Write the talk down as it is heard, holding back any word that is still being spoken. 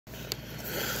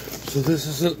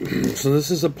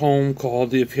This is a poem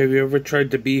called "If Have You Ever Tried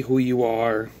to Be Who You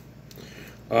Are?"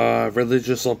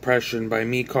 Religious Oppression by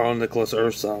me, Karl Nicholas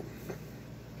Urso.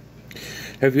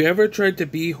 Have you ever tried to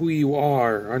be who you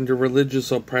are under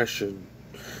religious oppression,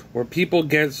 where people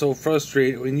get so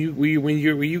frustrated when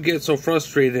you get so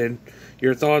frustrated,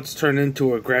 your thoughts turn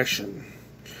into aggression?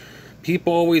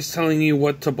 People always telling you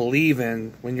what to believe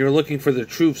in when you're looking for the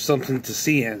truth, something to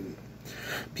see in.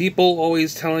 People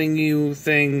always telling you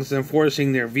things and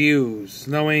forcing their views,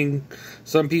 knowing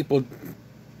some people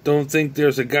don't think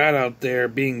there's a God out there,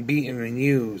 being beaten and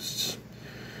used.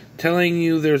 Telling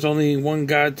you there's only one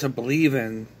God to believe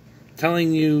in.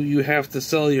 Telling you you have to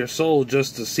sell your soul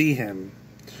just to see Him.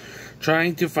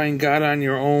 Trying to find God on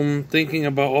your own, thinking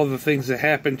about all the things that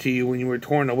happened to you when you were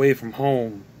torn away from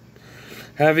home.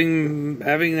 Having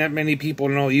that many people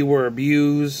know you were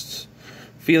abused.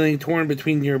 Feeling torn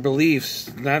between your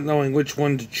beliefs, not knowing which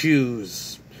one to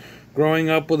choose. Growing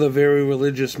up with a very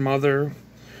religious mother,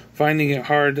 finding it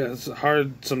hard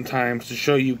sometimes to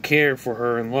show you care for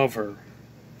her and love her.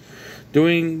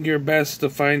 Doing your best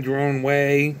to find your own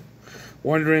way,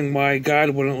 wondering why God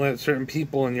wouldn't let certain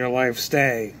people in your life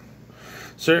stay.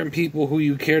 Certain people who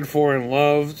you cared for and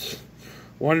loved,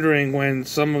 wondering when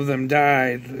some of them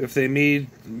died, if they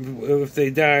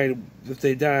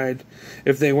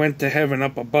went to heaven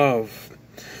up above.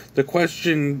 The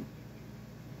questioning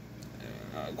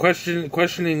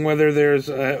whether there's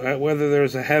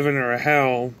a heaven or a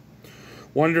hell,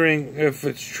 wondering if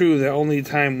it's true that only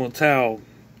time will tell.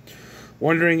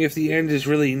 Wondering if the end is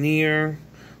really near,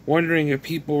 wondering if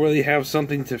people really have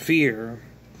something to fear,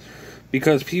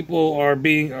 because of people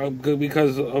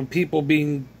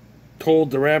being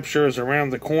told the rapture is around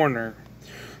the corner.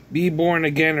 Be born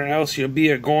again or else you'll be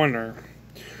a goner.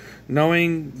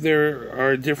 Knowing there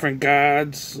are different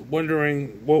gods,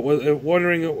 wondering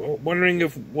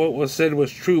if what was said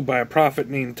was true by a prophet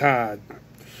named Todd.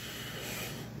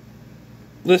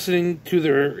 Listening to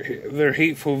their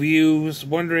hateful views,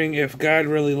 wondering if God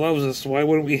really loves us, why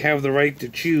wouldn't we have the right to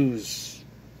choose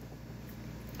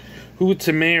who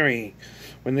to marry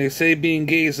when they say being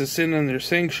gay is a sin in their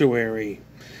sanctuary?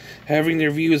 Having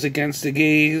their views against the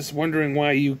gays, wondering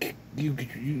why you came,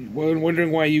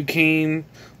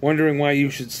 wondering why you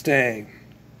should stay.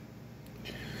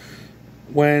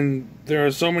 When there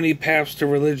are so many paths to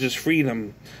religious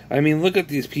freedom, I mean, look at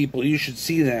these people. You should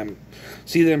see them.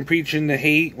 See them preaching the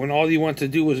hate when all you want to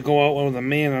do is go out with a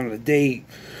man on a date.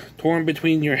 Torn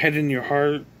between your head and your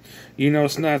heart. You know,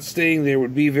 it's not staying there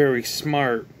would be very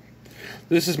smart.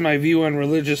 This is my view on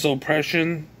religious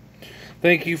oppression.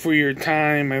 Thank you for your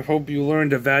time. I hope you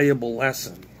learned a valuable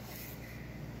lesson.